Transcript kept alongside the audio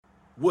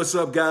What's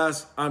up,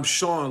 guys? I'm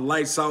Sean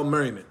Lights Out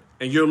Merriman,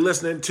 and you're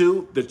listening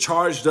to the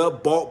Charged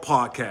Up Bolt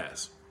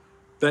Podcast.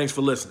 Thanks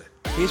for listening.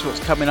 Here's what's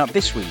coming up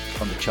this week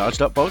on the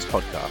Charged Up Bolts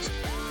Podcast.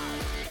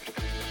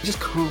 I just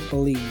can't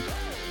believe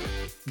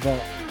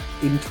that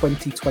in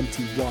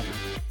 2021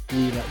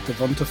 we let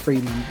Devonta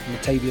Freeman,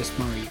 Latavius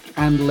Murray,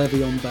 and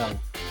Le'Veon Bell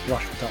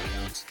rush for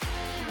touchdowns.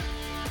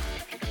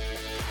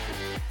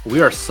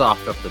 We are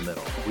soft up the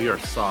middle.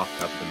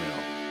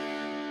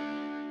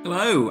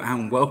 Hello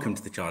and welcome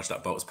to the Charged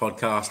Up Bolts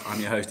podcast.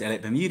 I'm your host,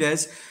 Elliot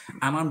Bermudez,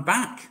 and I'm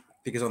back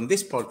because on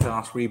this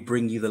podcast, we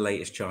bring you the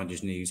latest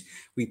Chargers news.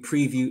 We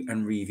preview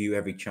and review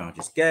every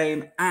Chargers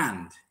game,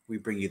 and we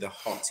bring you the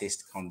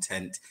hottest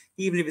content,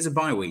 even if it's a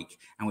bye week,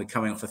 and we're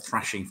coming off a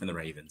thrashing from the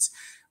Ravens.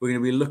 We're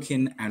going to be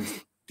looking and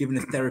giving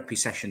a therapy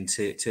session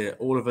to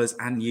all of us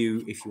and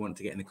you, if you want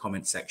to get in the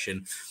comment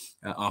section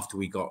after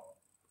we got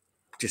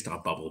just our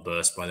bubble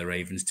burst by the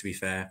Ravens, to be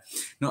fair.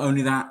 Not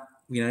only that,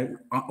 you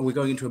know, we're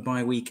going into a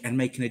bye week and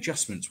making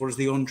adjustments. What does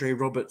the Andre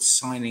Roberts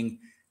signing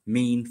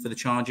mean for the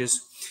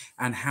Chargers?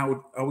 And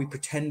how are we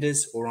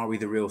pretenders or are we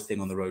the real thing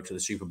on the road to the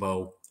Super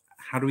Bowl?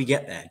 How do we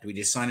get there? Do we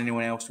just sign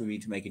anyone else? Do we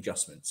need to make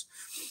adjustments?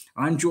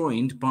 I'm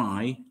joined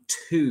by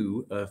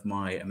two of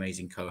my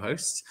amazing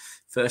co-hosts.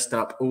 First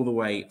up, all the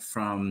way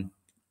from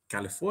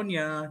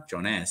California,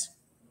 John Ayres.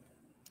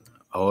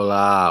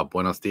 Hola,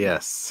 buenos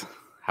dias.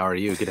 How are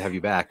you? Good to have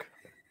you back.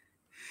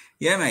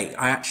 Yeah, mate,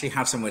 I actually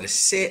have somewhere to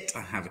sit.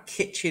 I have a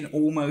kitchen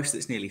almost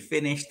that's nearly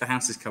finished. The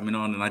house is coming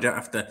on and I don't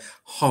have to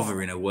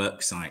hover in a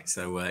work site.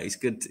 So it's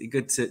good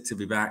to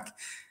be back.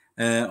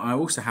 I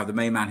also have the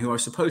main man who I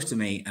was supposed to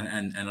meet.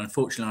 And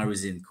unfortunately, I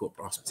was in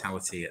corporate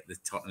hospitality at the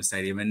Tottenham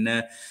Stadium and,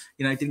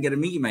 didn't get to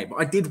meet you, mate.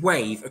 But I did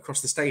wave across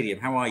the stadium.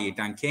 How are you,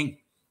 Dan King?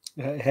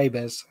 Hey,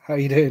 Bez. How are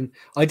you doing?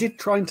 I did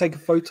try and take a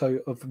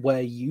photo of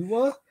where you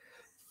were,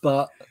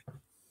 but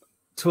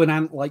to an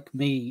ant like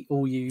me,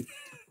 all you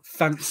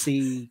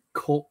fancy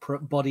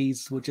corporate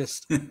bodies were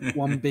just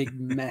one big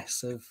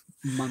mess of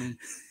money.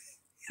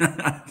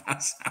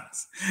 that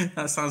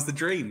sounds the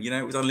dream. You know,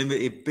 it was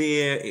unlimited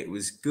beer. It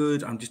was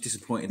good. I'm just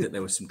disappointed that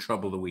there was some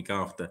trouble the week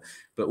after,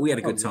 but we had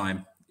a good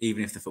time,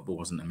 even if the football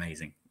wasn't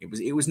amazing.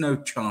 It was no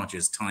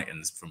Chargers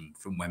Titans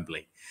from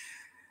Wembley.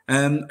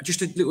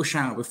 Just a little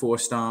shout out before I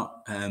start.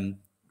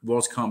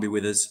 Woz can't be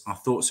with us. Our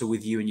thoughts are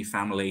with you and your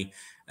family.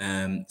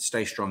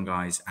 Stay strong,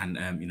 guys. And,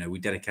 we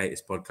dedicate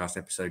this podcast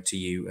episode to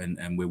you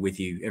and we're with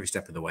you every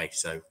step of the way.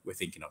 So we're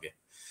thinking of you.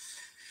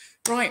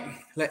 Right.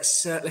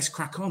 Let's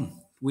crack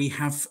on. We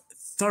have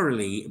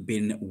thoroughly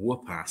been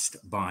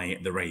whoop-assed by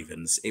the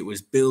Ravens. It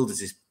was billed as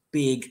this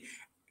big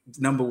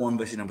number 1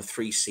 versus number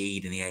 3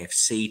 seed in the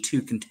AFC,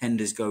 2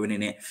 contenders going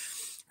in it.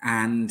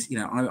 And,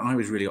 I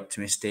was really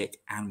optimistic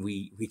and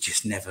we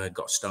just never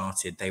got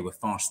started. They were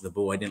fast to the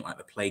ball. I didn't like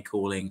the play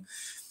calling.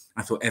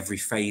 I thought every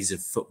phase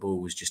of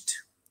football was just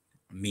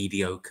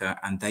mediocre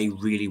and they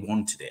really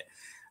wanted it.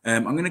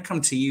 I'm going to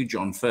come to you,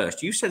 John,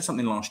 first. You said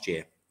something last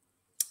year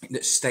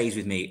that stays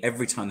with me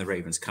every time the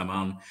Ravens come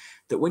on,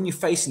 that when you're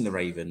facing the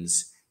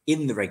Ravens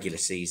in the regular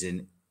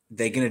season,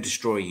 they're going to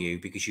destroy you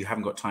because you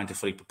haven't got time to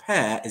fully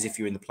prepare as if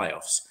you're in the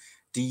playoffs.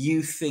 Do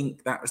you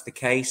think that was the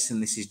case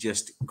and this is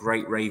just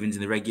great Ravens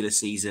in the regular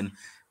season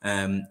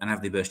and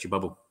have they burst your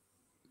bubble?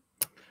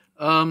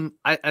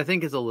 I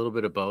think it's a little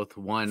bit of both.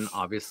 One,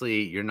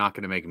 obviously, you're not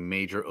going to make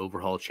major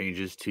overhaul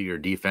changes to your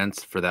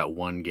defense for that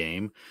one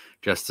game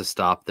just to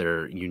stop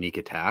their unique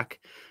attack.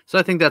 So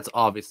I think that's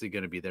obviously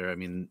going to be there. I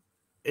mean,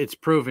 it's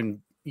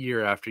proven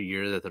year after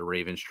year that the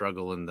Ravens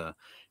struggle in the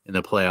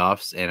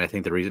playoffs. And I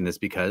think the reason is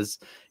because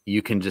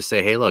you can just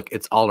say, hey, look,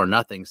 it's all or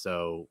nothing.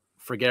 So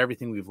forget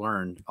everything we've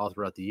learned all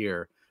throughout the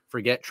year.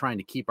 Forget trying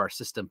to keep our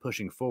system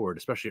pushing forward,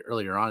 especially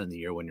earlier on in the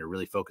year when you're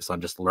really focused on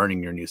just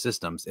learning your new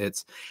systems.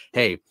 It's,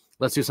 hey,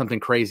 let's do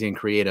something crazy and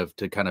creative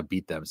to kind of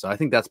beat them. So I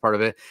think that's part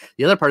of it.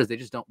 The other part is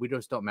we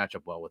just don't match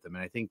up well with them.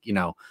 And I think,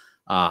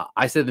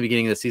 I said at the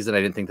beginning of the season,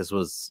 I didn't think this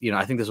was,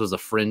 I think this was a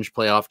fringe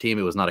playoff team.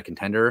 It was not a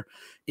contender.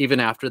 Even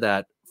after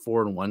that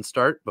 4-1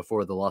 start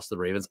before the loss to the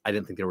Ravens, I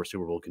didn't think they were a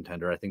Super Bowl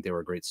contender. I think they were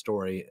a great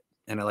story.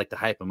 And I like to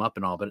hype them up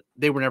and all, but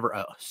they were never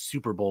a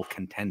Super Bowl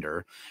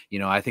contender.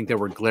 I think there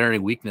were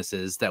glaring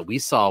weaknesses that we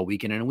saw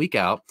week in and week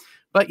out.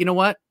 But you know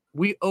what?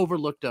 We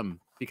overlooked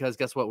them because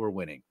guess what? We're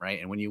winning, right?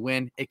 And when you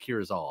win, it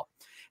cures all.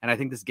 And I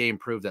think this game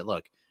proved that,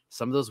 look,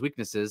 some of those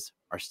weaknesses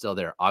are still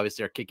there.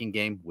 Obviously, our kicking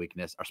game,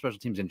 weakness. Our special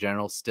teams in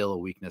general, still a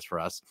weakness for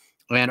us.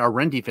 And our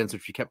run defense,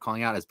 which we kept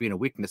calling out as being a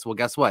weakness, well,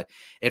 guess what?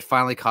 It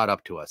finally caught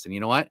up to us. And you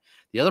know what?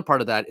 The other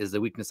part of that is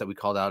the weakness that we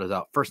called out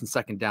about first and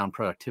second down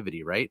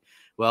productivity, right?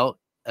 Well,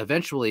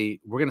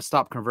 eventually we're going to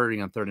stop converting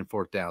on 3rd and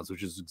 4th downs,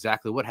 which is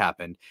exactly what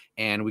happened.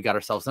 And we got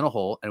ourselves in a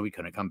hole and we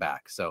couldn't come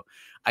back. So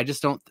I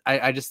just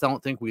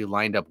don't think we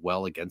lined up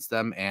well against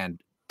them.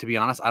 And to be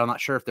honest, I'm not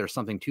sure if there's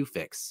something to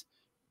fix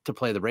to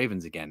play the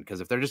Ravens again,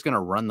 because if they're just going to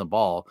run the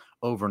ball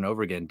over and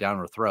over again down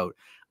our throat,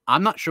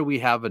 I'm not sure we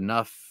have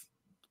enough.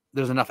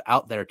 There's enough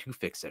out there to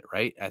fix it,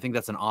 right? I think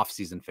that's an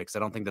off-season fix. I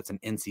don't think that's an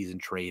in-season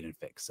trade and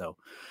fix. So,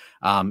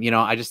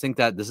 I just think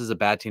that this is a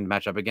bad team to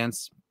match up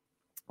against.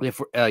 if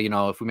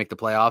we make the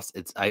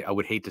playoffs, I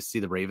would hate to see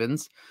the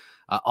Ravens.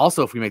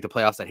 Also, if we make the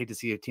playoffs, I'd hate to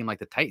see a team like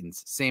the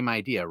Titans. Same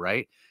idea,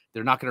 right?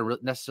 They're not going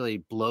to necessarily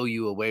blow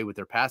you away with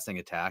their passing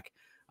attack,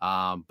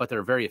 but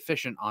they're very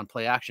efficient on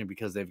play action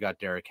because they've got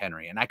Derrick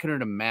Henry. And I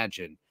couldn't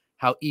imagine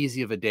how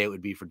easy of a day it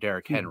would be for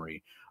Derrick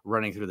Henry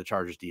running through the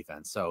Chargers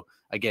defense. So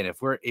again,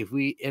 if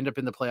we end up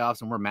in the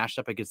playoffs and we're matched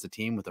up against a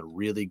team with a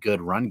really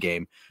good run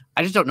game,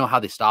 I just don't know how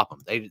they stop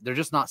them. They're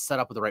just not set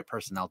up with the right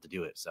personnel to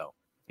do it. So,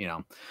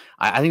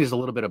 I think there's a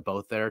little bit of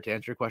both there to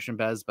answer your question,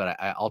 Bez, but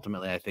I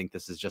ultimately think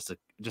this is just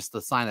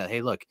the sign that,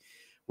 hey, look,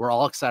 we're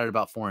all excited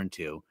about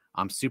 4-2.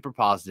 I'm super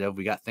positive.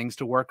 We got things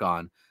to work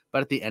on,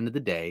 but at the end of the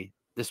day,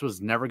 this was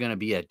never going to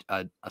be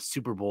a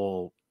Super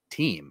Bowl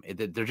team.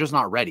 They're just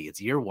not ready. It's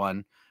year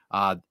one.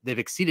 They've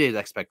exceeded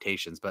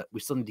expectations, but we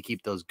still need to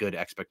keep those good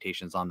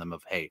expectations on them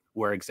of, hey,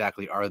 where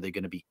exactly are they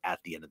going to be at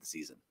the end of the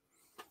season?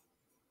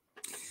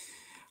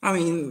 I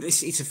mean,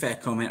 it's a fair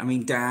comment. I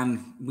mean,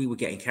 Dan, we were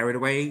getting carried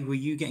away. Were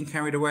you getting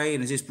carried away?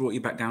 And has this brought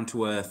you back down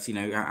to earth? What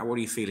are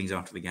your feelings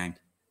after the game?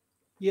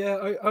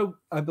 Yeah,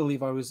 I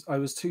believe I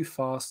was too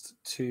fast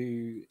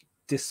to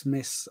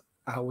dismiss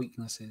our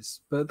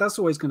weaknesses, but that's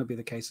always going to be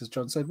the case, as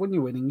John said. When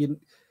you're winning,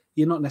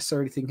 you're not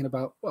necessarily thinking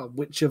about, well,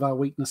 which of our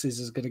weaknesses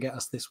is going to get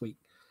us this week.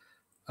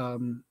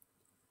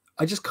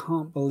 I just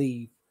can't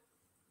believe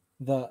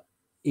that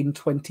in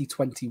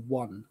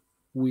 2021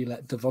 we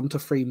let Devonta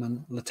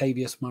Freeman,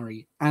 Latavius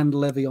Murray, and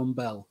Le'Veon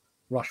Bell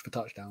rush for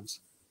touchdowns,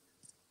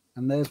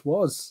 and theirs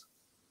was.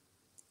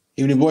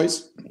 Evening,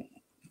 boys.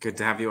 Good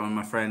to have you on,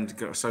 my friend.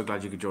 So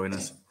glad you could join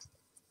us.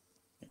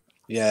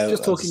 Yeah,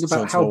 just talking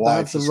about how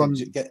bad the run.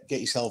 Get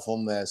yourself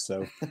on there.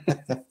 So,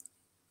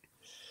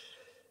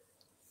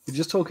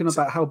 just talking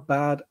about how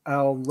bad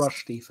our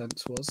rush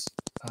defense was,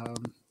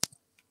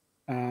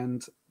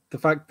 and the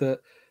fact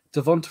that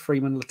Devonta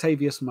Freeman,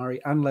 Latavius Murray,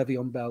 and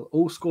Le'Veon Bell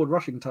all scored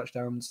rushing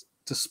touchdowns,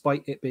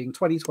 despite it being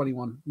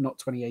 2021, not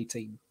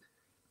 2018.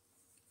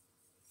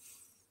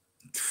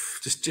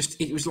 Just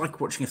it was like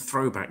watching a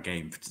throwback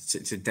game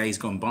to days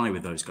gone by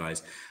with those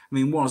guys. I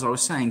mean, I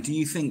was saying, do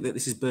you think that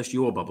this has burst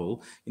your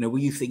bubble? Were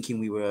you thinking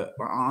we were?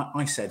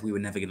 I said we were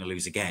never going to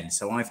lose again,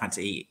 so I've had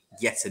to eat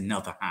yet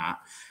another hat.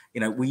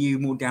 Were you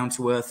more down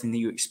to earth than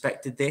you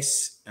expected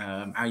this?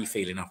 How are you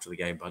feeling after the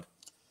game, bud?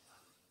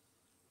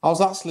 I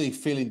was actually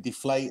feeling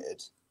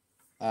deflated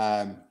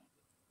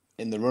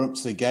in the run up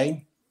to the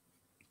game,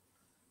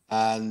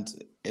 and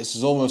it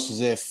was almost as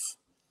if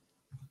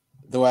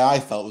the way I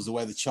felt was the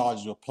way the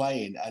Chargers were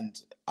playing. And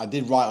I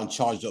did write on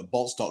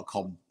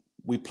charged.bolts.com,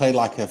 we played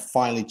like a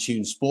finely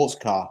tuned sports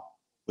car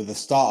with a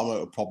starter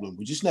motor problem.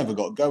 We just never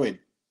got going.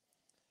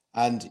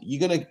 And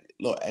you're going to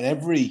look, and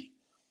every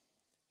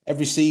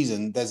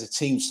season there's a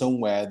team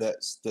somewhere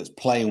that's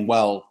playing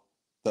well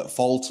that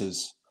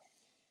falters.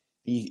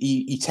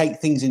 You take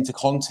things into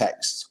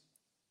context.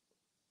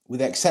 With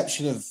the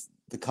exception of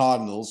the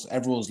Cardinals,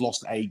 everyone's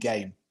lost a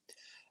game.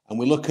 And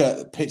we look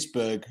at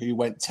Pittsburgh, who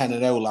went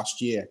 10-0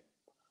 last year.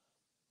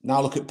 Now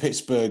look at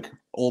Pittsburgh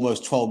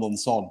almost 12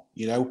 months on.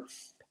 It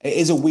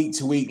is a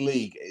week-to-week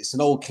league. It's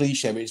an old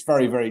cliche, but it's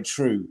very, very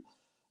true.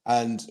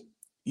 And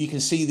you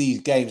can see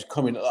these games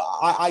coming.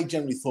 I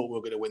generally thought we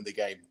were going to win the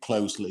game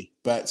closely.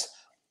 But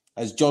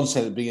as John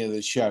said at the beginning of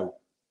the show,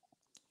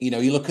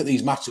 you look at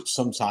these matchups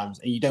sometimes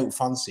and you don't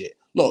fancy it.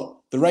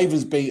 Look, the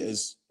Ravens beat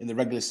us in the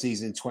regular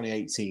season in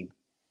 2018.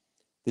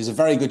 There's a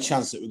very good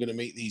chance that we're going to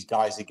meet these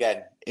guys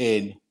again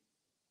in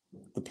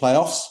the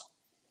playoffs.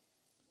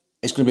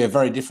 It's going to be a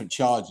very different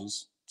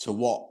Chargers to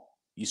what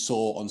you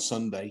saw on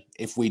Sunday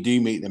if we do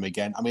meet them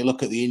again. I mean,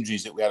 look at the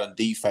injuries that we had on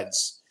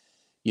defense.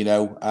 We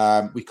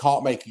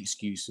can't make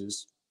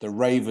excuses. The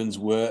Ravens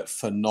were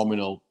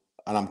phenomenal,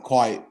 and I'm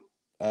quite,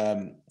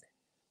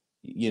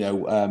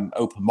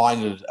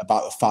 open-minded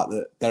about the fact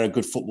that they're a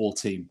good football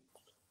team.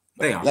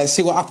 They are. Let's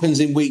see what happens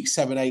in week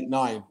 7, 8,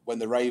 9 when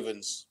the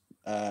Ravens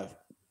have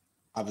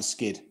a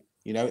skid.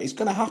 It's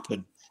going to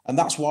happen, and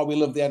that's why we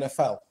love the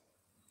NFL.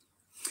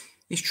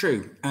 It's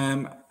true.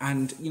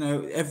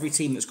 Every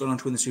team that's gone on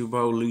to win the Super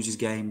Bowl loses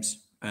games,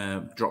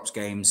 drops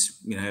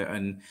games,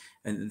 and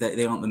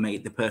they aren't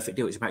the perfect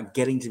deal. It's about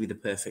getting to be the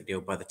perfect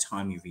deal by the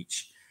time you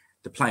reach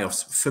the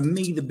playoffs. For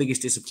me, the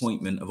biggest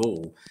disappointment of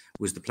all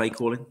was the play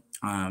calling.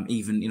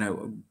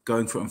 Even,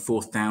 going for it on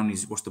fourth down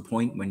is what's the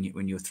point when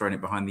you're throwing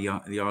it behind the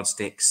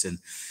yardsticks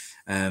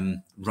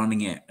and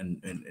running it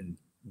and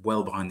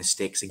well behind the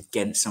sticks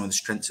against some of the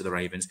strengths of the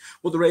Ravens.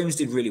 What the Ravens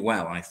did really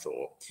well, I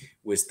thought,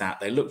 was that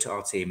they looked at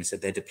our team and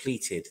said they're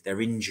depleted, they're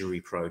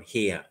injury prone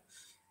here,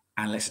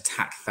 and let's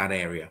attack that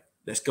area.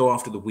 Let's go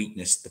after the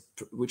weakness,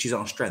 which is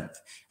our strength.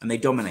 And they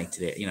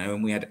dominated it,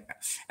 and we had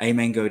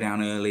Amen go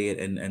down early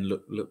and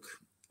look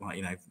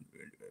like,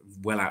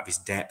 well out of his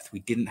depth. We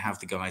didn't have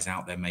the guys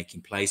out there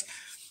making plays.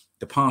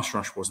 The pass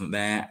rush wasn't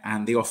there,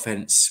 and the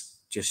offense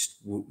just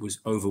was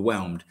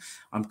overwhelmed.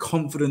 I'm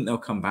confident they'll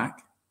come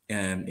back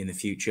in the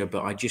future,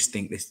 but I just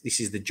think this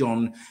is the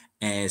John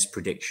Ayres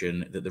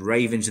prediction that the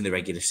Ravens in the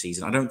regular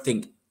season, I don't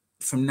think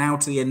from now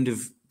to the end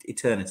of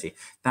eternity,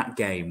 that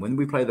game, when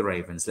we play the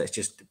Ravens, let's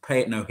just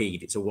pay it no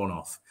heed. It's a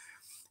one-off.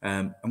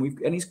 And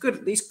it's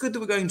good. It's good that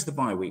we're going to the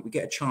bye week. We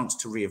get a chance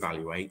to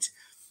reevaluate.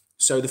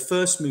 So the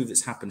first move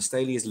that's happened,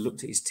 Staley has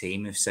looked at his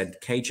team, have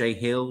said KJ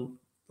Hill,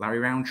 Larry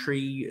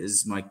Roundtree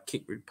as my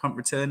punt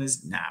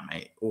returners. Nah,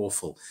 mate,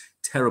 awful,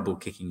 terrible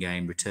kicking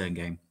game, return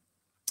game.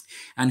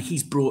 And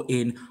he's brought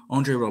in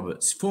Andre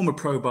Roberts, former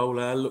Pro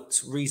Bowler,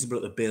 looked reasonable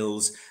at the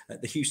Bills.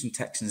 The Houston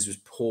Texans was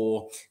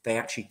poor. They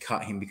actually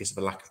cut him because of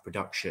a lack of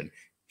production.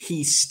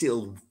 He's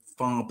still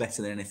far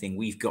better than anything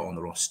we've got on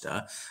the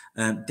roster.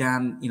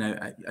 Dan,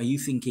 are you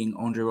thinking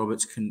Andre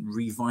Roberts can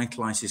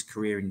revitalize his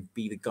career and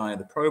be the guy of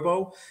the Pro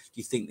Bowl?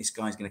 Do you think this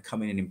guy's going to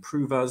come in and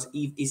improve us?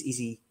 Is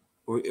he,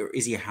 or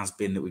is he a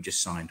has-been that we've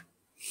just signed?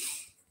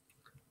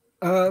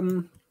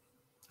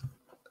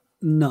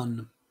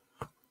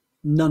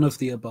 None of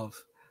the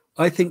above.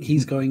 I think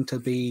he's going to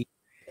be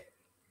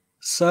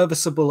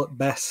serviceable at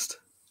best,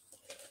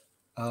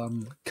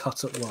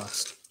 cut at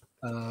worst.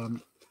 I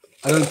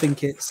don't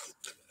think it's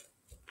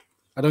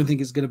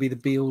going to be the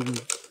be-all and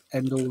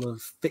end-all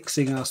of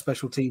fixing our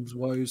special teams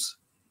woes.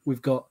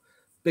 We've got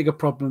bigger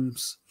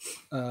problems.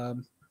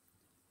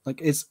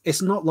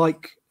 It's not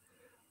like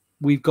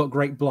we've got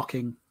great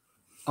blocking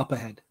up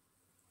ahead.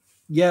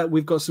 Yeah,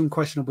 we've got some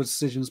questionable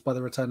decisions by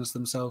the returners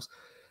themselves.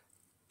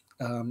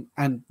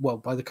 And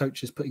by the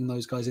coaches putting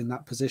those guys in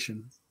that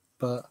position.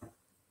 But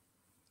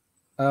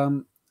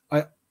I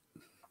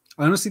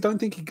honestly don't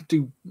think he could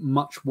do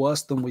much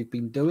worse than we've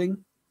been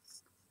doing.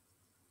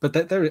 But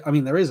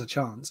there is a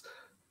chance.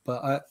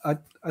 But I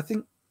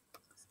think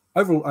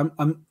overall,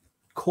 I'm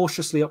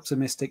cautiously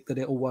optimistic that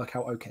it'll work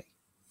out okay.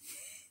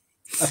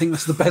 I think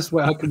that's the best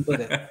way I can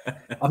put it.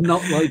 I'm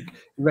not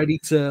ready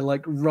to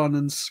run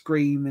and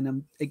scream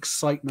in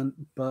excitement,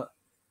 but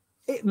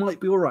it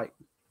might be all right.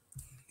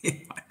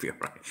 It might be all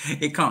right.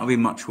 It can't be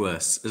much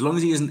worse. As long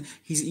as he isn't,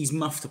 he's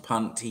muffed a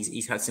punt.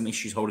 He's had some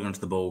issues holding onto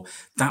the ball.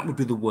 That would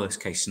be the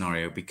worst case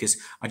scenario, because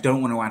I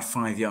don't want to add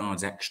 5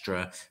 yards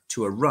extra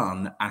to a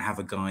run and have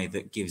a guy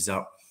that gives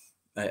up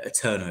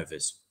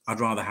turnovers.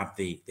 I'd rather have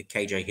the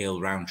KJ Hill,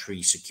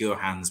 Roundtree, secure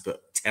hands,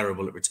 but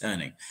terrible at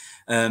returning.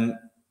 What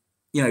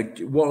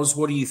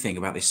do you think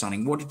about this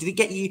signing? Did it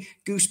get you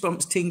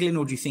goosebumps tingling,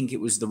 or do you think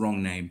it was the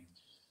wrong name?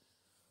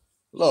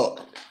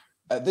 Look,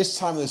 at this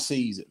time of the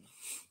season,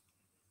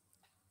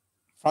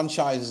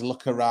 franchises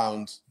look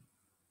around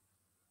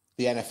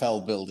the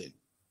NFL building.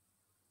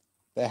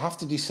 They have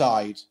to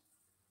decide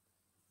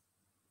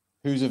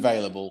who's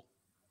available,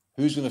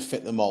 who's going to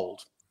fit the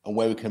mold, and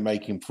where we can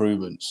make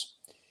improvements.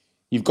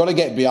 You've got to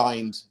get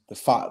behind the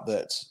fact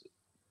that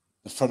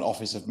the front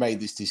office have made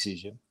this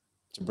decision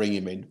to bring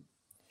him in.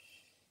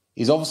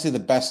 He's obviously the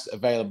best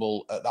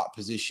available at that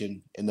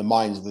position in the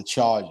minds of the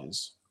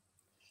Chargers.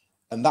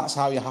 And that's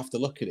how you have to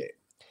look at it.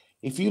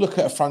 If you look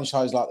at a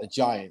franchise like the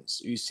Giants,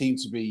 who seem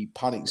to be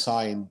panic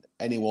signing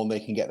anyone they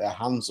can get their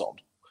hands on,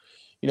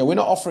 we're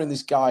not offering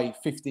this guy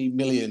 $50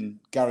 million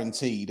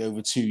guaranteed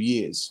over 2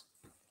 years.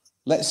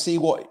 Let's see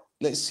what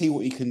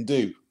he can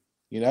do.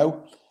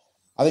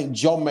 I think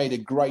John made a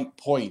great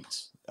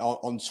point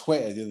on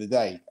Twitter the other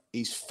day.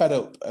 He's fed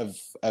up of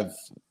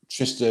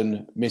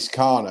Tristan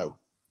Miscano.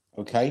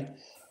 Okay,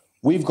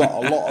 we've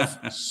got a lot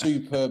of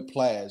superb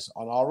players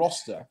on our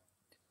roster.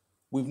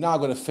 We've now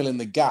got to fill in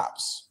the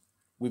gaps.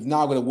 We've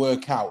now got to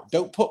work out.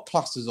 Don't put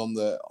plasters on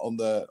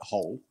the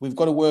hole. We've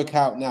got to work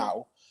out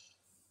now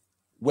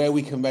where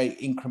we can make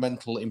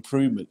incremental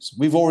improvements.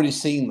 We've already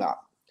seen that.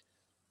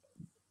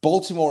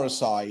 Baltimore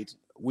aside,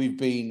 we've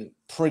been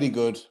pretty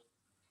good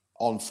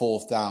on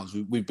fourth downs.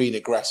 We've been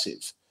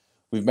aggressive.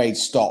 We've made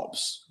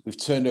stops.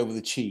 We've turned over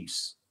the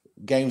Chiefs,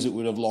 games that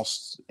we'd have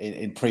lost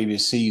in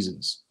previous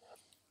seasons.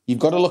 You've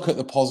got to look at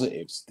the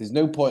positives. There's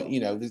no point,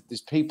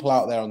 there's people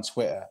out there on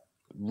Twitter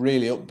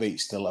really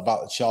upbeat still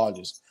about the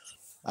Chargers.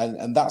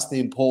 And that's the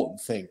important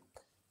thing.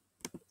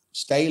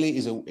 Staley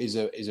is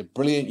a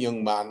brilliant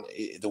young man.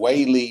 The way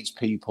he leads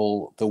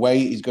people, the way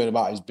he's going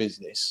about his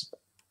business,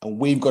 and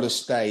we've got to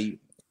stay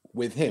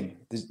with him.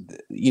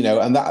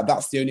 And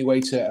that's the only way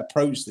to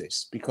approach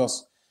this,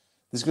 because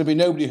there's going to be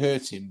nobody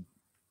hurting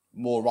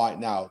more right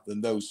now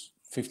than those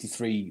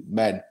 53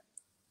 men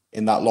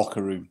in that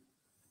locker room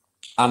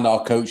and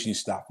our coaching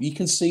staff. You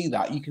can see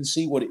that. You can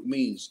see what it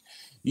means.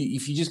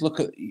 If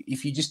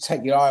you just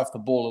take your eye off the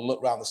ball and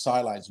look around the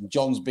sidelines, and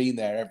John's been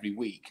there every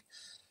week,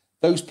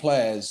 those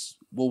players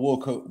will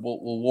walk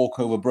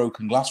over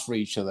broken glass for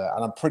each other.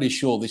 And I'm pretty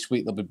sure this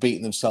week they'll be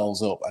beating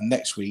themselves up, and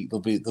next week they'll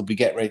be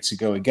getting ready to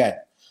go again.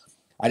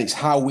 And it's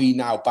how we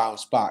now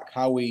bounce back,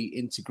 how we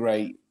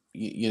integrate,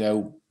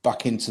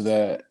 back into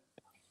the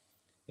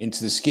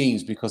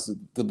schemes, because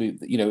there'll be,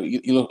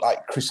 you look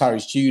like Chris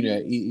Harris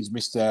Jr. He's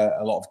missed a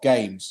lot of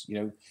games.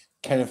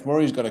 Kenneth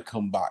Murray's got to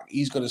come back.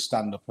 He's got to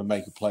stand up and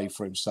make a play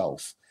for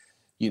himself.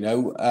 We've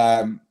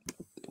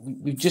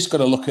just got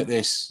to look at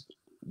this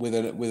with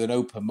an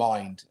open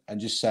mind and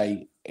just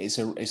say it's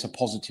a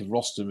positive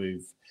roster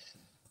move,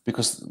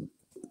 because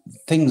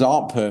things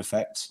aren't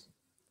perfect,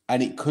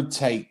 and it could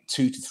take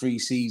 2 to 3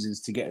 seasons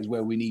to get us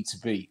where we need to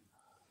be.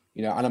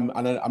 You know, and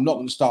I'm not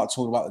going to start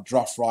talking about the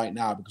draft right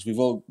now because we've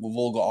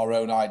all got our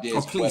own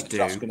ideas of where the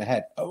draft's going to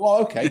head. Oh, well,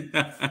 okay.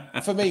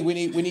 For me, we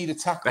need a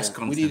tackle.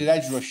 We need an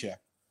edge rusher.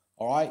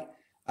 All right.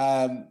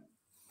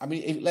 I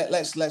mean,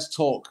 let's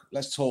talk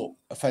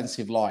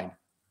offensive line.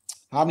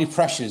 How many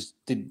pressures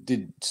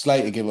did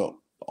Slater give up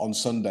on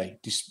Sunday,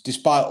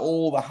 despite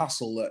all the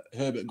hassle that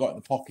Herbert got in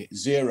the pocket?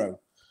 0.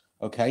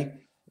 Okay,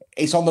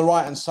 it's on the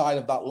right hand side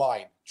of that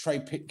line. Trey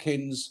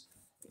Pipkins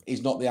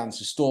is not the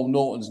answer. Storm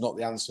Norton's not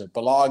the answer.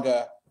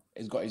 Balaga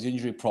has got his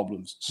injury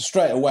problems. So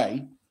straight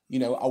away, you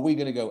know, are we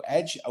going to go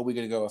edge? Are we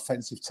going to go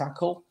offensive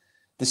tackle?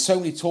 There's so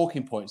many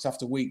talking points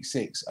after week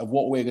 6 of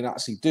what we're going to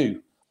actually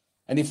do.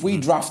 And if we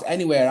draft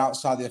anywhere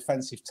outside the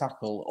offensive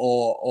tackle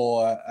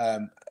or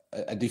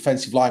a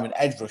defensive lineman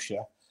edge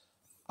rusher,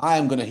 I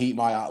am going to heat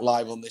my heart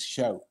live on this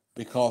show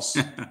because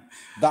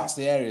that's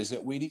the areas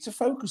that we need to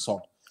focus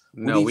on.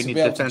 We need to be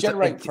able to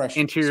generate pressure.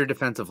 Interior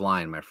defensive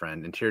line, my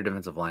friend. Interior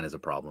defensive line is a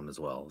problem as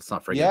well. Let's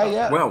not forget about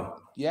that.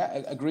 Well,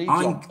 agreed,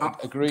 John.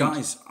 Agreed.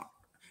 Guys,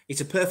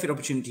 it's a perfect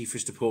opportunity for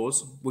us to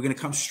pause. We're going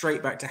to come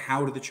straight back to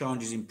how do the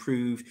Chargers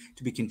improve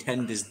to be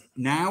contenders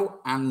now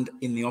and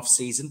in the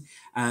off-season.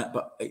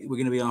 But we're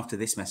going to be after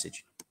this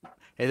message.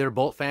 Hey there,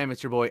 Bolt fam.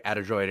 It's your boy,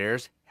 Adroid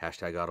Airs,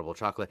 #Audible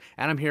Chocolate.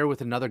 And I'm here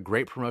with another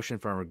great promotion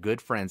from our good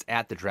friends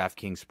at the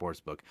DraftKings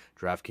Sportsbook.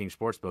 DraftKings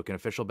Sportsbook, an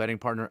official betting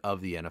partner of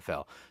the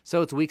NFL.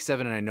 So it's week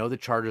 7, and I know the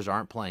Chargers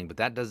aren't playing, but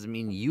that doesn't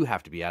mean you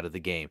have to be out of the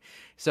game.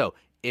 So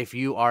if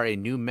you are a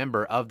new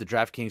member of the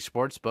DraftKings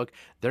Sportsbook,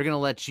 they're going to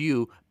let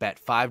you bet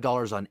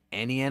 $5 on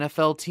any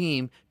NFL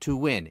team to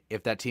win.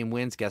 If that team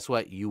wins, guess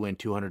what? You win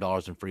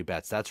 $200 in free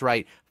bets. That's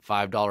right.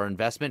 $5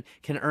 investment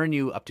can earn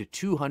you up to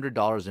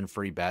 $200 in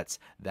free bets.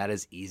 That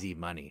is easy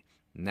money.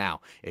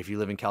 Now, if you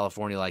live in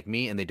California like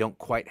me and they don't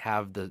quite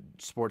have the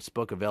sports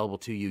book available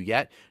to you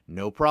yet,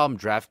 no problem.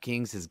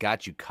 DraftKings has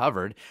got you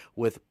covered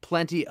with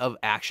plenty of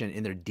action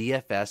in their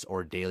DFS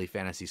or daily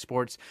fantasy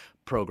sports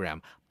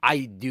program.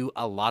 I do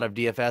a lot of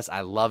DFS.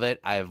 I love it.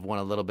 I've won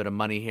a little bit of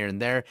money here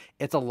and there.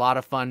 It's a lot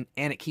of fun,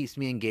 and it keeps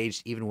me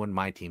engaged even when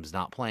my team's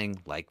not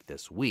playing like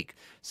this week.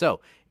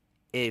 So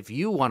if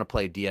you want to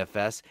play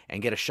DFS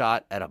and get a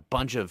shot at a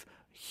bunch of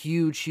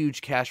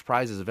huge cash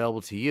prizes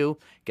available to you,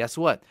 guess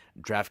what?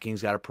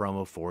 DraftKings got a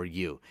promo for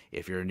you.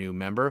 If you're a new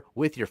member,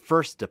 with your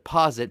first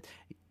deposit,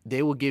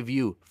 they will give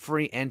you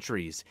free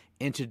entries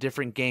into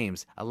different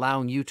games,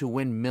 allowing you to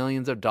win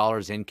millions of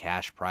dollars in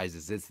cash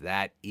prizes. It's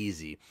that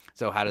easy.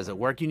 So how does it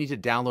work? You need to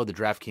download the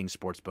DraftKings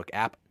Sportsbook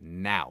app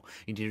now.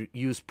 You need to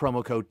use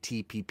promo code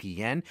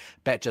TPPN,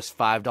 bet just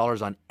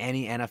 $5 on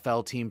any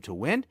NFL team to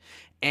win,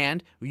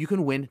 and you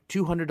can win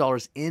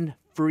 $200 in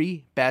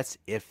free bets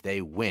if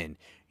they win.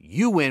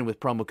 You win with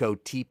promo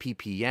code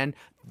TPPN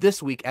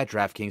this week at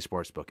DraftKings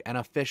Sportsbook, an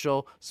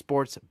official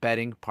sports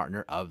betting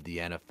partner of the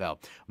NFL.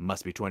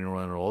 Must be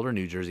 21 or older,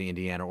 New Jersey,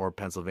 Indiana, or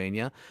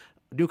Pennsylvania.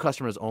 New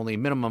customers only.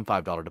 Minimum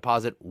 $5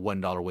 deposit,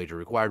 $1 wager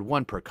required,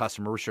 1 per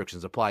customer.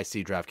 Restrictions apply.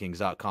 See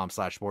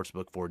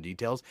DraftKings.com/sportsbook for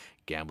details.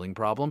 Gambling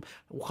problem?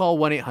 Call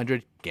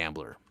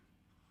 1-800-GAMBLER.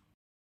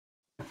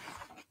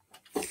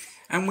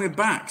 And we're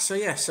back. So,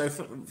 yeah, so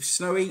for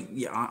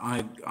Snowy,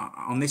 I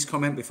on this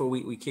comment before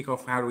we kick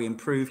off, how do we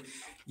improve?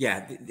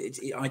 Yeah,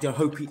 I do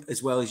hope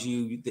as well as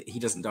you that he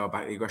doesn't dial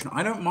back the aggression.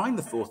 I don't mind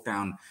the 4th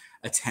down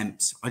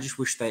attempts. I just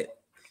wish that,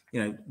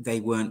 they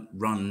weren't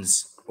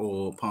runs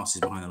or passes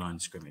behind the line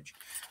of scrimmage.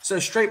 So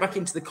straight back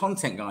into the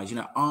content, guys.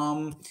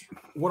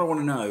 What I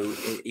want to know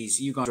is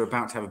you guys are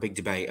about to have a big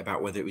debate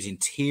about whether it was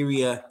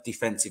interior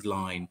defensive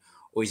line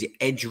or is it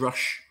edge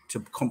rush to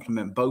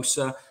complement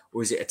Bosa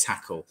or is it a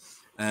tackle?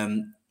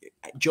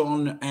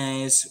 John,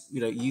 as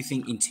you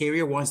think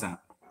interior, why is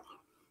that?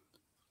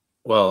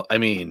 Well, I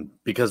mean,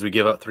 because we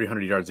give up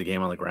 300 yards a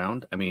game on the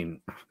ground. I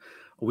mean,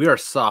 we are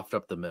soft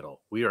up the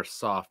middle.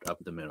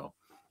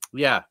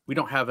 Yeah, we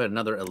don't have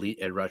another elite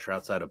edge rusher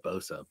outside of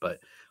Bosa, but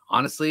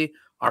honestly,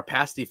 our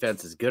pass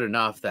defense is good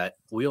enough that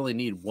we only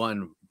need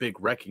one big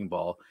wrecking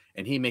ball,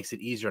 and he makes it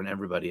easier on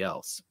everybody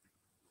else.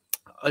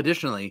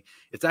 Additionally,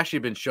 it's actually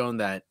been shown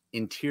that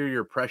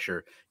interior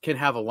pressure can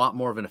have a lot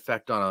more of an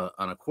effect on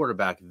a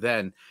quarterback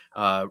than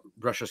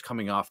rushers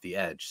coming off the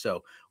edge.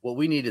 So what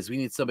we need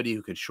somebody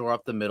who can shore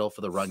up the middle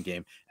for the run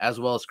game, as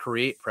well as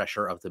create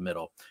pressure up the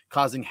middle,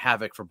 causing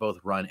havoc for both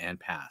run and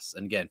pass.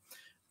 And again,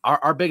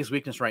 our biggest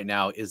weakness right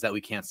now is that we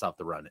can't stop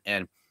the run.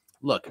 And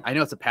look, I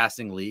know it's a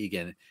passing league,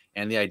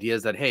 and the idea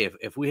is that, hey,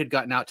 if we had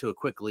gotten out to a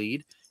quick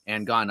lead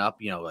and gone up,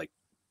 like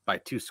by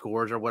 2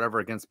 scores or whatever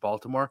against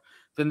Baltimore,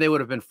 then they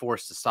would have been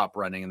forced to stop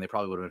running and they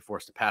probably would have been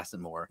forced to pass it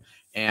more,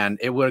 and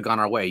it would have gone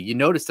our way. You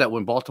notice that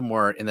when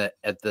Baltimore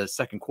at the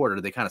second quarter,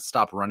 they kind of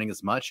stopped running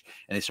as much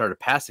and they started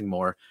passing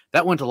more.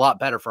 That went a lot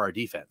better for our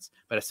defense.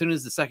 But as soon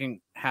as the second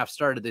half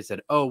started, they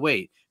said, oh,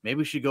 wait, maybe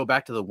we should go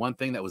back to the one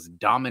thing that was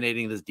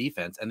dominating this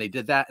defense. And they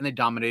did that, and they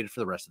dominated for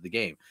the rest of the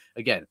game.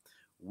 Again,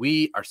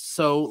 we are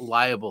so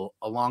liable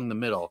along the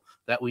middle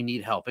that we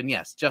need help. And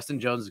yes, Justin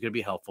Jones is going to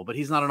be helpful, but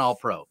he's not an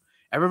all-pro.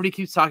 Everybody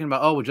keeps talking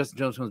about, when Justin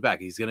Jones comes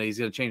back, he's gonna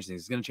change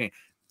things. He's gonna change.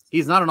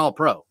 He's not an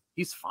all-pro.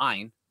 He's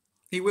fine.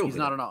 He will. He's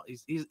not an all.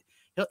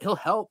 He'll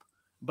help,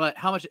 But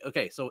how much?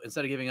 Okay, so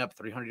instead of giving up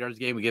 300 yards a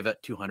game, we give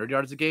up 200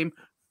 yards a game.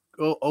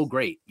 Oh,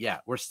 great. Yeah,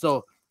 we're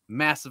still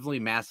massively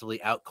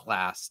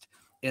outclassed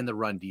in the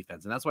run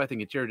defense. And that's why I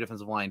think interior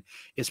defensive line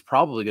is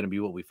probably going to be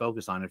what we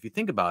focus on. If you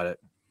think about it,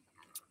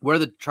 where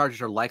the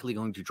Chargers are likely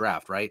going to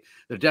draft, right?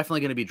 They're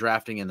definitely going to be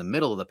drafting in the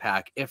middle of the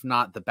pack, if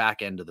not the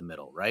back end of the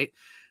middle, right?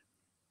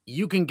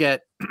 You can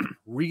get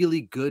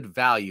really good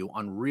value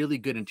on really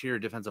good interior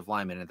defensive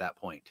linemen at that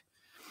point.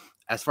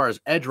 As far as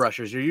edge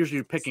rushers, you're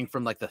usually picking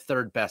from like the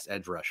third best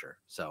edge rusher.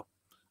 So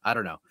I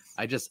don't know.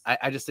 I just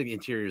think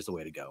interior is the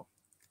way to go.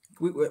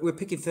 We're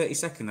picking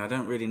 32nd. I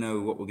don't really know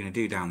what we're going to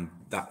do down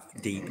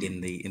that deep in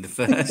the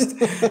first.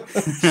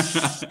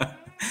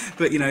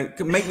 But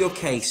make your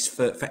case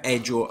for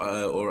edge or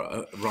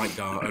a right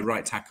guard, a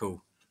right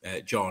tackle,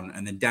 John,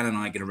 and then Dan and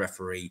I are going to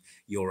referee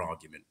your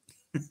argument.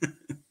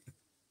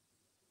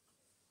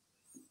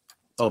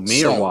 Oh,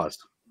 me or Was?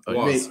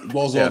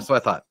 Was yeah, that's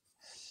what I thought.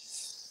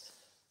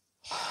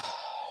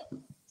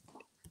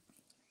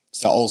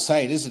 It's that old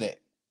saying, isn't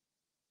it?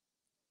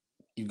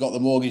 You've got the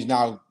mortgage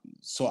now.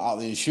 Sort out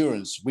the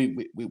insurance.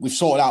 We've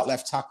sorted out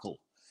left tackle,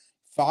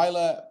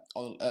 Filer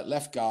at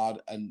left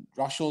guard, and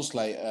Rashawn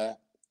Slater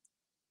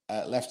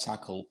at left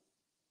tackle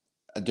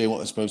are doing what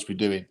they're supposed to be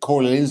doing.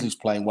 Corey Linsley's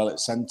playing well at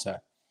centre.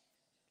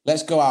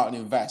 Let's go out and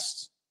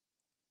invest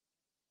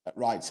at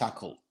right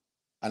tackle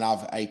and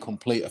have a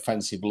complete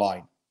offensive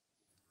line.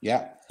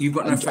 Yeah, you've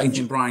got no faith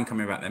in Brian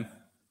coming back then.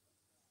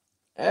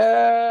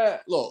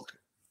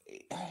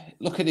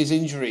 Look at his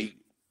injury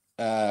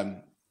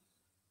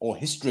or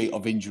history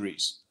of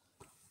injuries.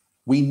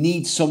 We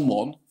need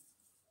someone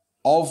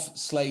of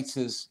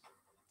Slater's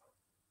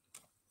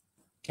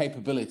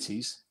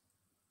capabilities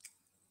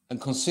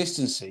and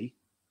consistency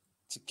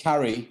to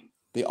carry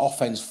the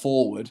offense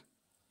forward.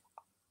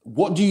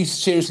 What do you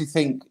seriously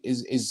think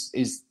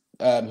is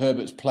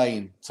Herbert's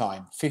playing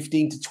time?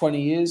 15 to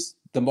 20 years?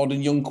 The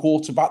modern young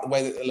quarterback, the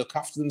way that they look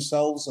after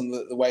themselves and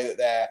the way that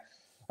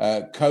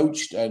they're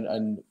coached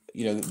and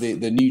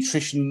the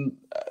nutrition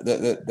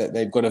that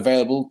they've got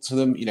available to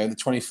them, the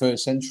 21st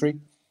century.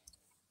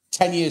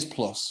 10 years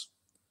plus.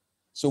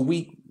 So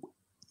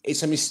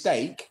it's a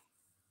mistake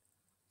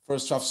for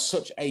us to have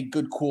such a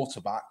good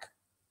quarterback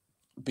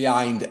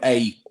behind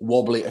a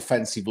wobbly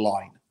offensive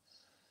line.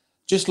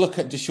 Just look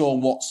at Deshaun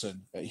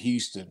Watson at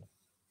Houston.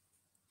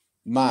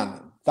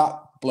 Man,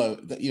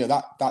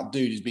 that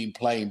dude has been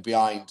playing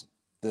behind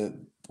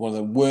one of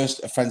the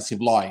worst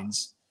offensive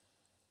lines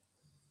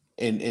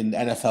in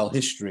NFL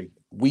history.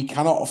 We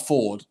cannot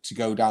afford to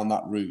go down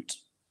that route.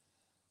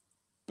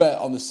 But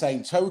on the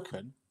same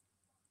token,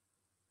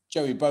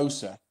 Joey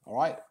Bosa, all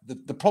right?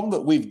 The problem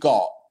that we've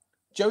got,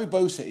 Joey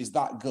Bosa is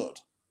that good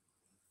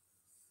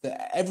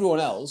that everyone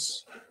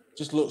else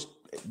just looks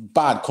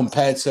bad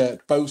compared to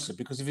Bosa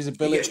because of his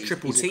ability. He gets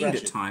triple-teamed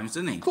at times,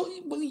 doesn't he?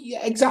 Well,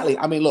 yeah, exactly.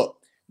 I mean, look,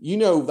 you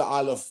know that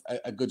I love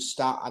a good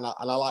stat and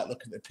I like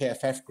looking at the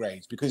PFF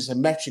grades because it's a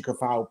metric of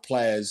how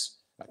players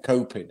are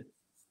coping.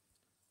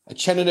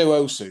 Uchenna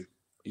Nwosu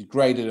is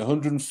graded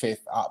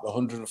 105th out of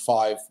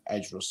 105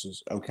 edge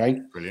rushers,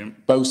 okay?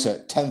 Brilliant.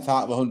 Bosa, 10th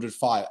out of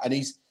 105. And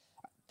he's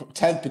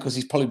 10th because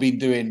he's probably been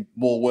doing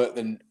more work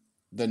than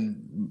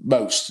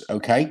most,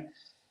 okay?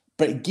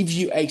 But it gives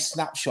you a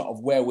snapshot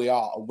of where we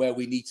are and where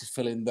we need to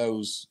fill in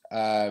those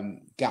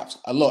gaps.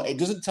 And look, it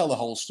doesn't tell the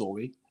whole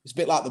story. It's a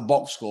bit like the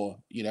box score,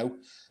 You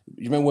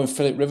remember when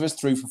Phillip Rivers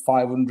threw for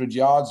 500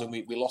 yards and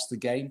we lost the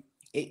game?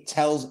 It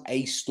tells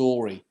a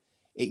story.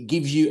 It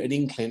gives you an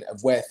inkling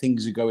of where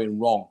things are going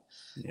wrong.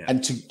 Yeah.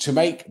 And to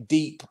make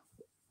deep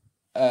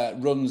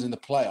runs in the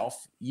playoff,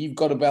 you've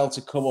got to be able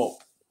to come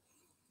up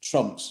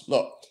trumps.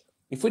 Look,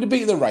 if we'd have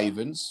beaten the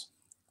Ravens,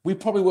 we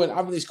probably weren't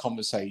having this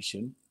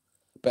conversation.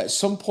 But at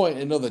some point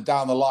or another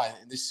down the line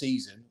in this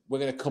season, we're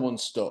going to come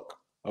unstuck,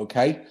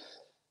 okay?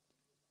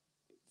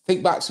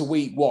 Think back to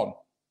week 1.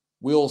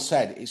 We all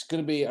said it's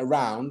going to be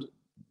around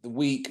the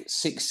week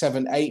 6,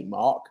 7, 8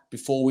 mark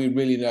before we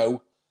really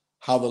know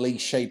how the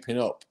league's shaping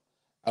up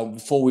and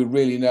before we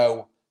really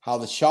know how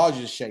the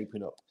Chargers are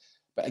shaping up.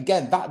 But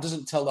again, that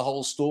doesn't tell the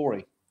whole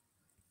story.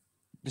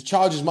 The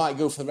Chargers might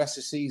go for the rest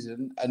of the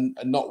season and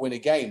not win a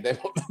game. They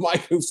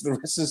might go for the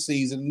rest of the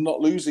season and not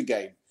lose a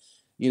game.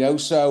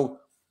 So,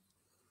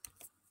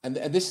 and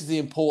this is the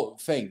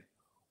important thing.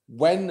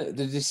 When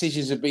the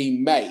decisions are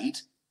being made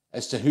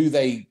as to who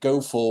they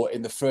go for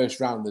in the first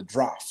round of the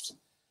draft,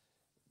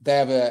 they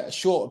have a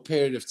shorter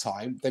period of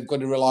time. They've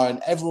got to rely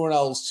on everyone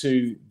else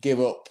to give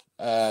up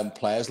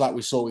players like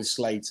we saw with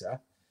Slater.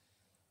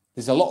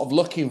 There's a lot of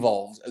luck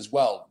involved as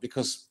well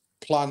because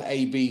plan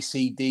A, B,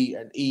 C, D,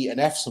 and E and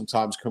F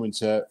sometimes come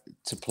into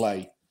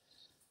play.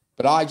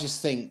 But I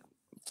just think,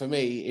 for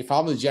me, if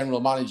I'm the general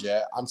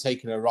manager, I'm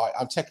taking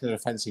an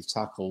offensive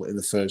tackle in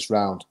the first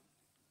round.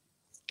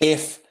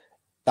 If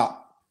that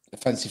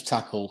offensive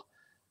tackle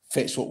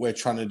fits what we're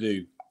trying to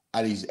do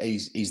and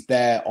he's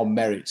there on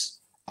merits.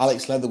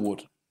 Alex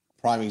Leatherwood,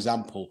 prime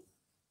example.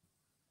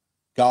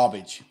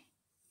 Garbage.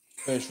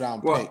 First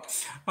round pick.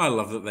 I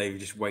love that they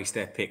just waste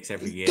their picks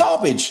every year.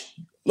 Garbage.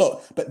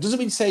 Look, but doesn't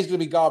mean say he's going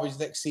to be garbage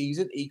next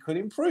season. He could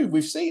improve.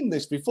 We've seen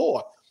this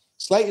before.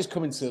 Slater's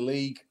come into the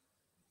league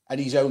and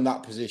he's owned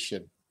that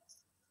position.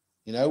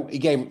 You know, he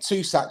gave up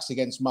 2 sacks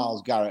against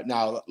Myles Garrett.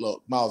 Now,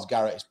 look, Myles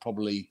Garrett is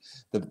probably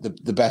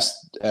the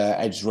best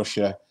edge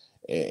rusher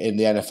in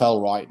the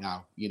NFL right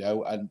now, you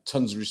know, and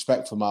tons of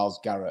respect for Myles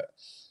Garrett.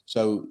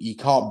 So you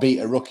can't beat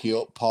a rookie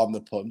up, pardon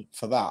the pun,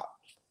 for that.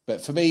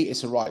 But for me,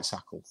 it's a right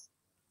tackle.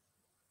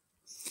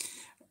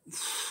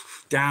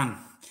 Dan,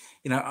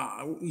 you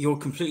know, you're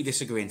completely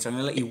disagreeing, so I'm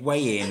going to let you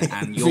weigh in,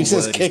 and your If he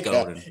word says is kicker,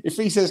 golden. if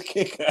he says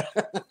kicker,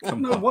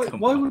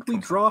 Why would we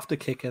draft a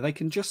kicker? They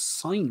can just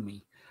sign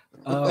me.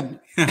 I'm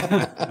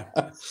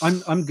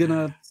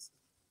gonna.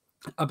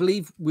 I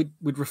believe we'd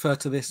refer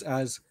to this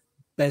as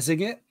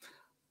bezzing it,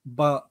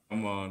 but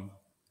Come on.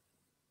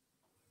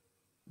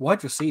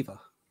 wide receiver.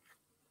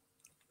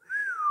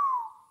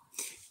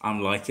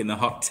 I'm liking the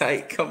hot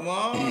take. Come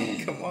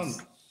on.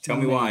 Tell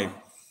me why.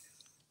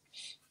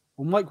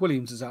 Well, Mike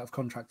Williams is out of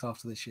contract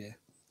after this year.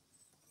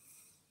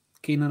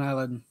 Keenan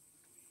Allen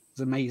is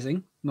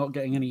amazing, not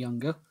getting any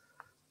younger.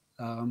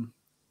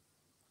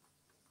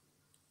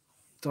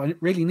 Do I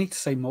really need to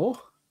say more?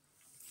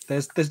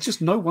 There's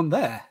just no one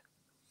there.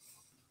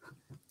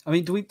 I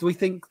mean, do we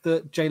think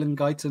that Jalen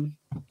Guyton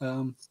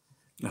Oh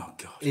God,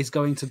 is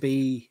going to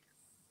be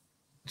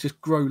just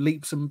grow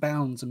leaps and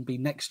bounds and be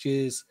next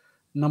year's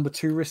number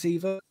 2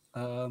 receiver?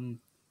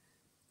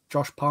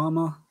 Josh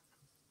Palmer.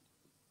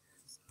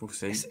 we'll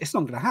see. It's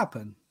not going to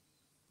happen.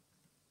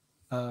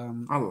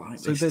 I like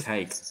so this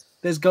take.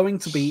 There's going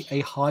to be a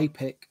high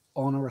pick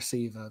on a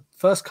receiver,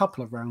 first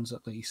couple of rounds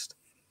at least.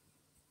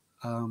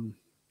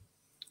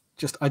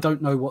 Just I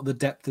don't know what the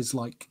depth is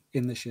like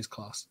in this year's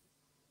class.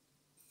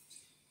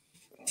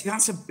 See,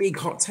 that's a big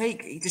hot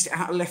take. Just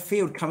out of left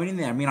field coming in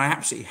there. I mean, I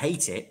absolutely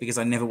hate it because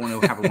I never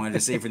want to have a wide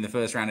receiver in the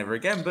first round ever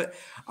again. But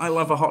I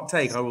love a hot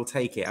take. I will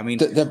take it. I mean,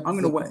 I'm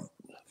going to wait.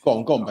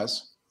 Go on,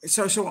 Bez.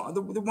 So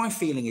my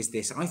feeling is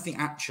this. I think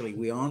actually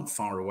we aren't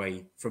far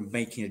away from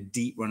making a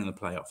deep run in the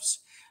playoffs.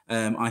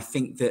 I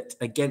think that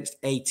against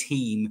a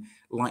team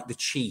like the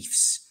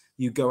Chiefs,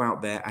 you go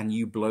out there and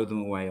you blow them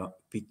away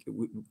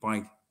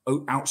by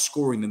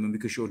outscoring them, and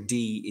because your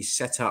D is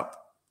set up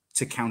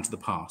to counter the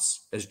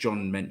pass, as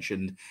John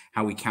mentioned,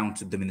 how we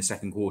countered them in the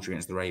second quarter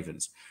against the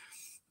Ravens.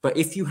 But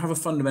if you have a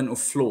fundamental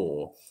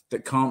flaw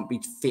that can't be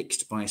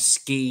fixed by a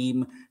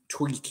scheme,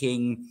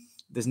 tweaking,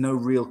 there's no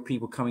real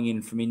people coming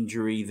in from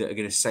injury that are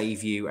going to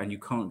save you, and you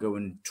can't go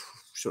and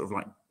sort of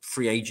like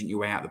free agent your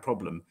way out of the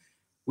problem,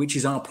 which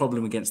is our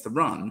problem against the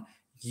run,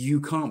 you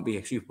can't be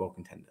a Super Bowl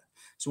contender.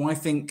 So I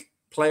think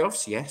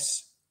playoffs,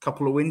 yes.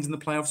 Couple of wins in the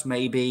playoffs,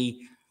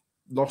 maybe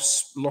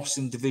loss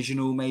in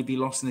divisional, maybe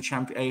loss in the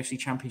AFC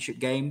Championship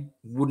game.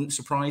 Wouldn't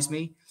surprise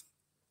me.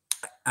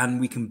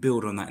 And we can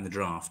build on that in the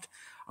draft.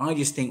 I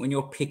just think when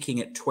you're picking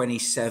at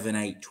 27,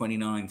 8,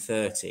 29,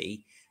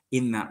 30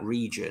 in that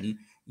region,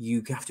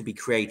 you have to be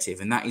creative.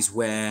 And that is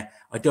where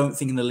I don't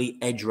think an elite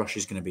edge rush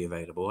is going to be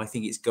available. I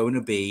think it's going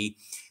to be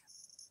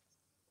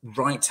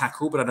right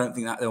tackle, but I don't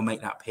think that they'll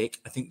make that pick.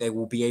 I think there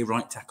will be a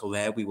right tackle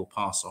there we will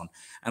pass on.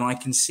 And I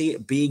can see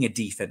it being a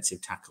defensive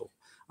tackle.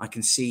 I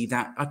can see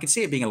that. I can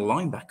see it being a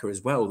linebacker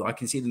as well. I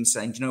can see them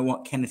saying, do you know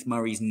what? Kenneth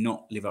Murray's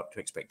not live up to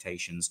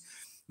expectations.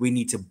 We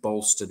need to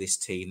bolster this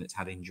team that's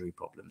had injury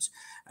problems.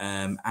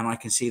 And I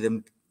can see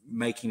them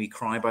making me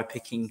cry by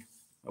picking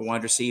a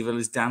wide receiver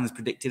as Dan has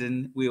predicted.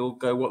 And we all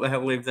go, what the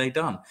hell have they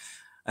done?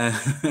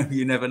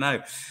 You never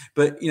know.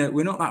 But, you know,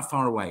 we're not that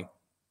far away.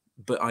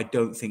 But I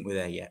don't think we're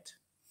there yet.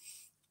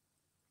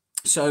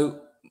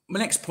 So my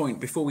next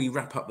point before we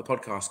wrap up the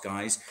podcast,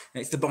 guys,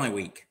 it's the bye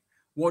week.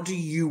 What do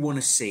you want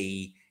to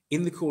see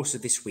in the course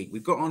of this week?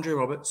 We've got Andre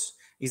Roberts.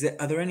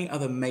 Are there any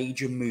other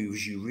major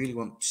moves you really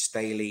want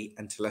Staley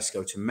and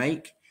Telesco to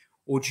make?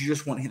 Or do you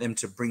just want them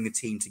to bring the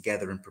team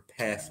together and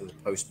prepare for the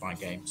post-bye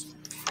games?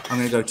 I'm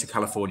going to go to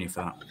California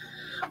for that.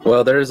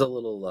 Well, there's a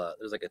little,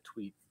 there's like a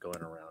tweet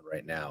going around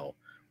right now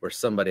where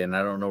somebody, and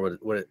I don't know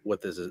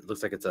what this is. It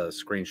looks like it's a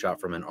screenshot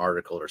from an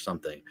article or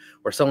something,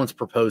 where someone's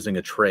proposing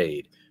a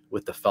trade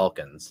with the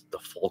Falcons,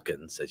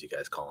 as you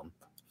guys call them.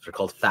 They're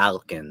called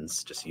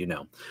Falcons, just so you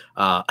know.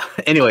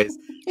 Anyways,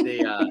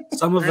 they,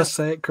 some of us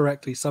say it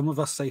correctly. Some of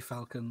us say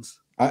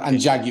Falcons. And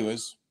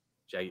Jaguars.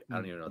 I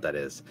don't even know what that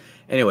is.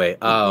 Anyway,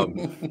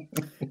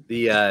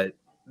 the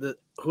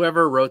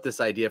whoever wrote this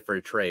idea for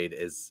a trade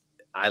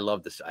I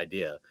love this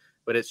idea,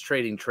 but it's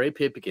trading Trey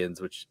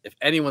Pipkins, which if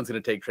anyone's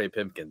going to take Trey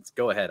Pipkins,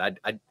 go ahead.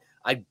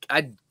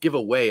 I'd give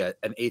away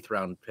an 8th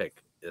round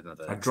pick.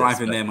 I'd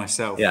drive in there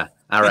myself. Yeah.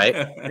 All right.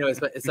 Anyways,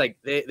 but it's like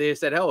they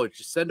said, oh,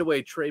 just send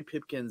away Trey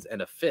Pipkins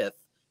and a 5th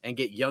and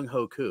get Young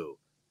Hoku.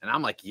 And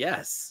I'm like,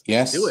 yes,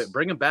 do it.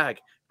 Bring him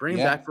back. Bring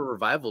him back for a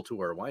revival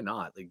tour. Why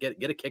not? Like,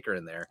 get a kicker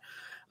in there.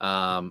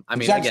 I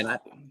mean, again,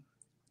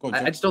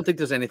 I just don't think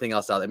there's anything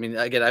else out there. I mean,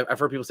 again, I've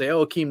heard people say,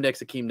 oh, Akeem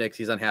Nicks,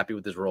 he's unhappy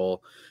with his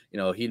role. You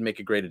know, he'd make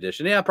a great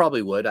addition. Yeah,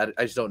 probably would. I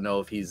just don't know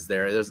if he's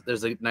there.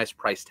 There's a nice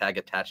price tag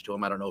attached to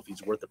him. I don't know if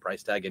he's worth the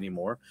price tag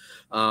anymore.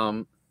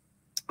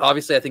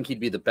 Obviously, I think he'd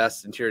be the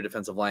best interior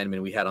defensive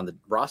lineman we had on the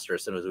roster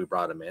as soon as we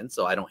brought him in.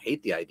 So I don't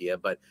hate the idea,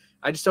 but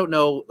I just don't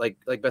know. Like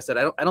Beth said,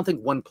 I don't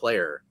think one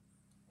player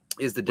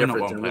is the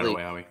difference. We're not one player really,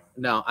 away, are we?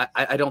 No,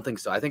 I don't think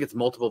so. I think it's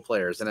multiple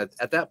players, and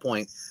at that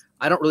point,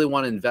 I don't really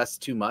want to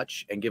invest too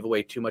much and give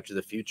away too much of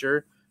the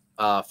future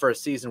for a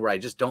season where I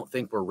just don't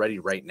think we're ready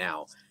right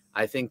now.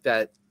 I think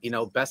that,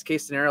 best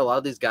case scenario, a lot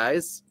of these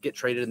guys get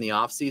traded in the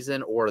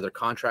offseason or their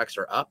contracts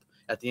are up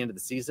at the end of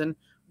the season.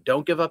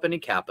 Don't give up any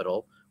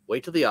capital.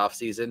 Wait till the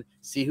offseason,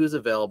 see who's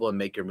available, and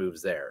make your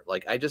moves there.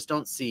 Like, I just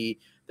don't see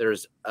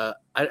there's a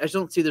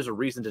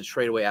reason to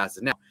trade away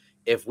assets. Now,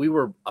 if we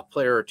were a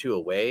player or two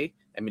away,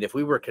 if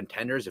we were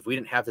contenders, if we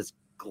didn't have this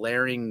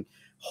glaring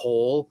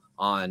hole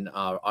on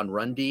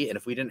run D, and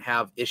if we didn't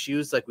have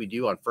issues like we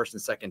do on first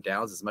and second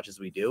downs as much as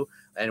we do,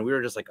 and we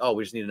were just like, oh,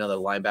 we just need another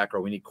linebacker,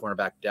 or we need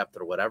cornerback depth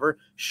or whatever,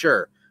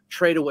 sure,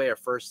 trade away a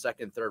first,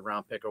 second, third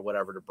round pick or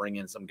whatever to bring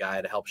in some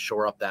guy to help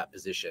shore up that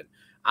position.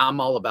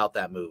 I'm all about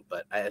that move,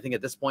 but I think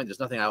at this point, there's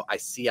nothing I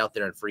see out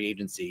there in free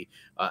agency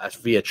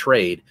via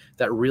trade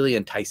that really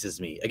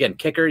entices me. Again,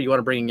 kicker, you want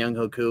to bring in Young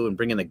Hoku and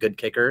bring in a good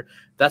kicker,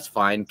 that's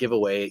fine. Give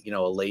away,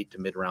 a late to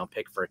mid round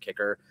pick for a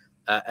kicker.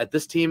 At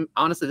this team,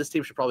 honestly, this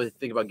team should probably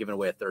think about giving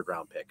away a third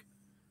round pick.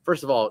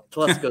 First of all,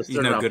 Telesco's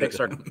third round picks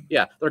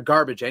they're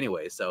garbage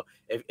anyway. So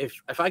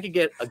if I could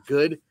get a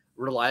good,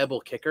 reliable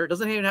kicker, it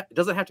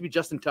doesn't have to be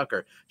Justin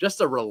Tucker, just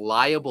a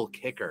reliable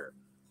kicker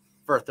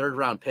for a third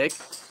round pick,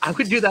 I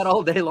would do that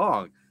all day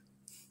long.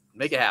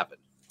 Make it happen.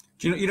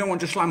 Do you don't want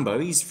just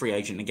Lambo? He's free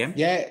agent again.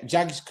 Yeah,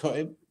 Jags cut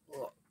him.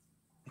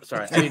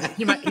 Sorry,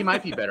 he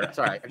might be better.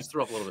 Sorry, I just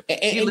threw up a little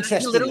bit. He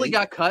literally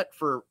got cut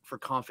for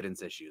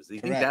confidence issues. Do you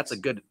think that's a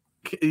good?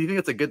 Do you think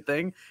it's a good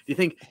thing? Do you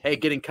think, hey,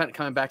 getting cut,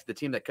 coming back to the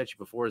team that cut you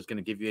before is going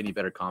to give you any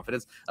better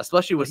confidence,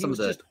 especially with some of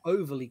the just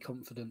overly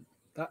confident.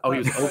 He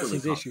was overly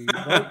his issue.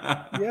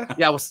 Right?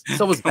 Yeah. Well,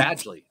 so was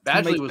Badgley.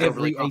 Badgley was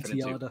overly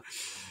confident too.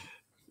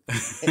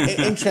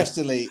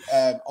 Interestingly,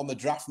 on the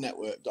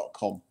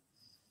draftnetwork.com,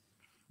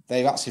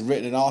 they've actually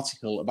written an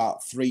article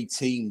about 3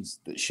 teams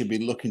that should be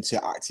looking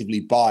to actively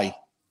buy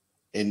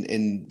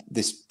in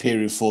this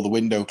period before the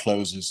window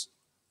closes.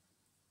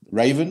 The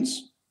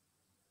Ravens,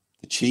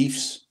 the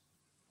Chiefs,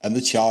 and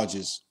the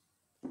Chargers.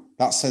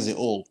 That says it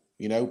all,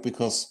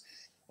 because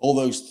all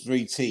those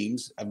 3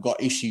 teams have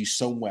got issues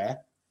somewhere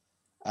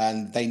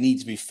and they need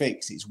to be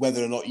fixed. It's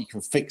whether or not you can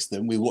fix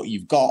them with what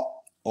you've got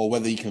or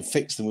whether you can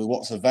fix them with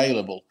what's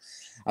available.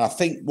 And I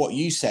think what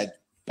you said,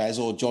 Bez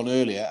or John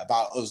earlier,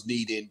 about us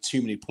needing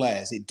too many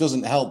players, it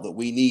doesn't help that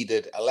we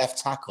needed a left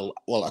tackle,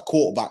 a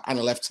quarterback and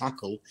a left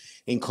tackle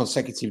in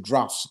consecutive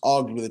drafts,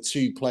 arguably the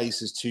 2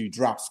 places to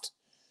draft.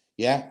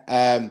 Yeah.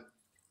 And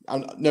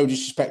no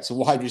disrespect to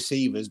wide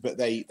receivers, but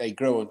they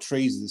grow on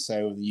trees, as they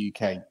say, over the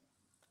UK.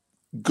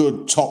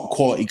 Good top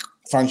quality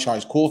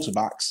franchise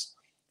quarterbacks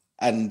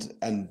and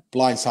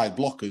blindside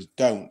blockers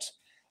don't.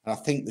 And I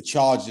think the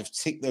Chargers have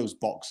ticked those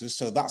boxes,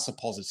 so that's a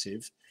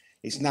positive.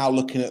 It's now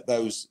looking at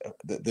those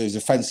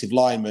offensive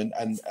linemen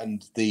and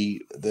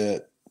the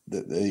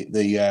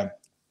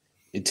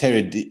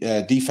interior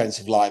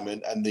defensive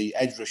linemen and the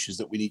edge rushers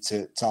that we need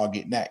to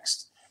target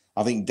next.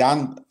 I think,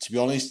 Dan, to be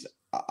honest,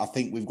 I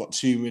think we've got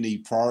too many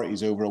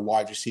priorities over a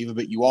wide receiver,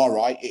 but you are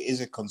right, it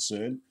is a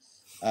concern.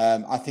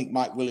 I think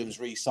Mike Williams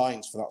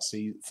re-signs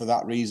for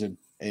that reason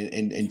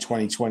in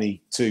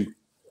 2022.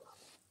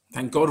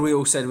 Thank God we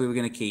all said we were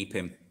going to keep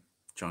him,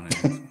 John.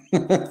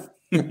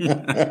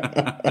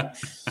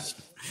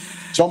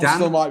 John Dan,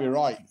 still might be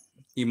right.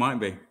 You might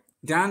be.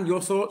 Dan,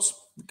 your thoughts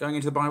going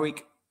into the bye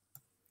week?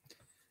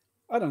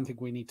 I don't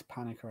think we need to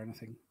panic or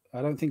anything.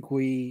 I don't think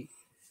the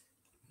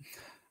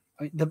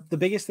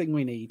biggest thing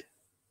we need,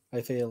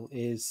 I feel,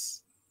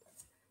 is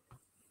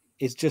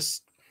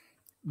just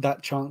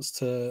that chance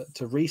to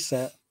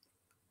reset,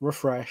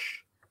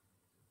 refresh,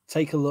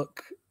 take a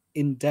look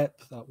in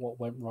depth at what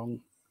went wrong.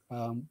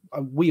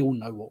 We all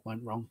know what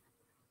went wrong.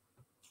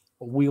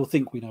 Or we all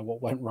think we know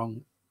what went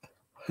wrong.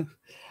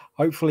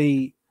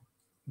 Hopefully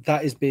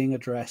that is being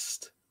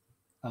addressed.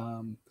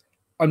 I'm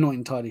not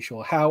entirely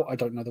sure how. I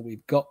don't know that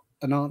we've got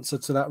an answer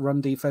to that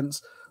run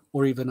defense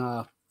or even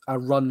our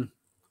run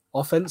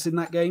offense in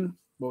that game.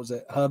 What was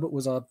it? Herbert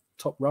was our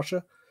top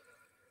rusher.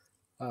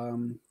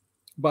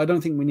 But I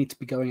don't think we need to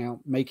be going out,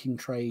 making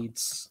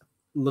trades,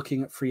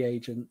 looking at free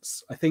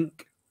agents. I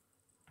think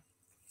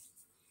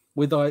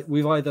we've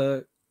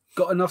either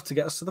got enough to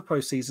get us to the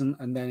postseason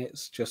and then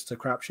it's just a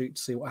crapshoot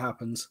to see what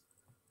happens,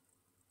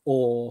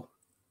 or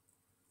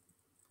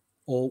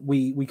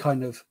we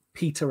kind of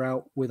peter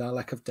out with our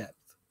lack of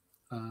depth.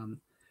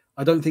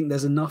 I don't think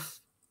there's enough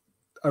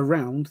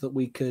around that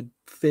we could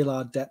fill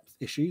our depth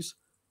issues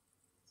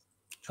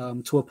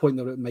to a point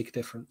that it would make a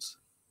difference.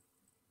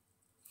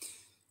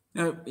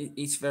 No,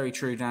 it's very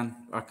true, Dan.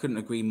 I couldn't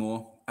agree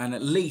more. And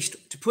at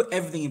least to put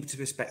everything into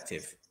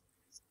perspective,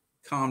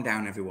 calm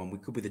down, everyone. We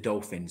could be the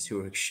Dolphins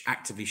who are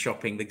actively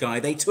shopping the guy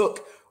they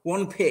took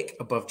 1 pick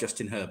above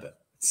Justin Herbert.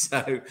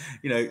 So,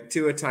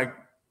 Tua Tag.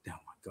 Oh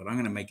my God, I'm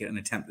going to make it an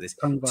attempt at this.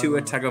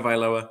 Tua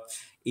Tagovailoa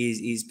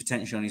is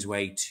potentially on his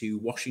way to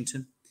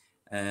Washington.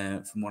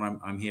 from what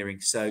I'm hearing.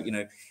 So, you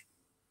know,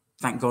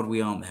 thank God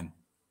we aren't them.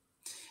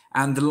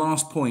 And the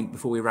last point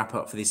before we wrap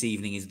up for this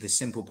evening is the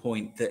simple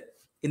point that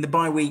in the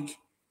bye week,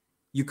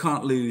 you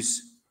can't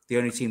lose. The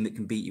only team that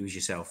can beat you is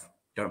yourself.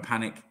 Don't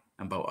panic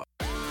and bolt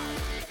up.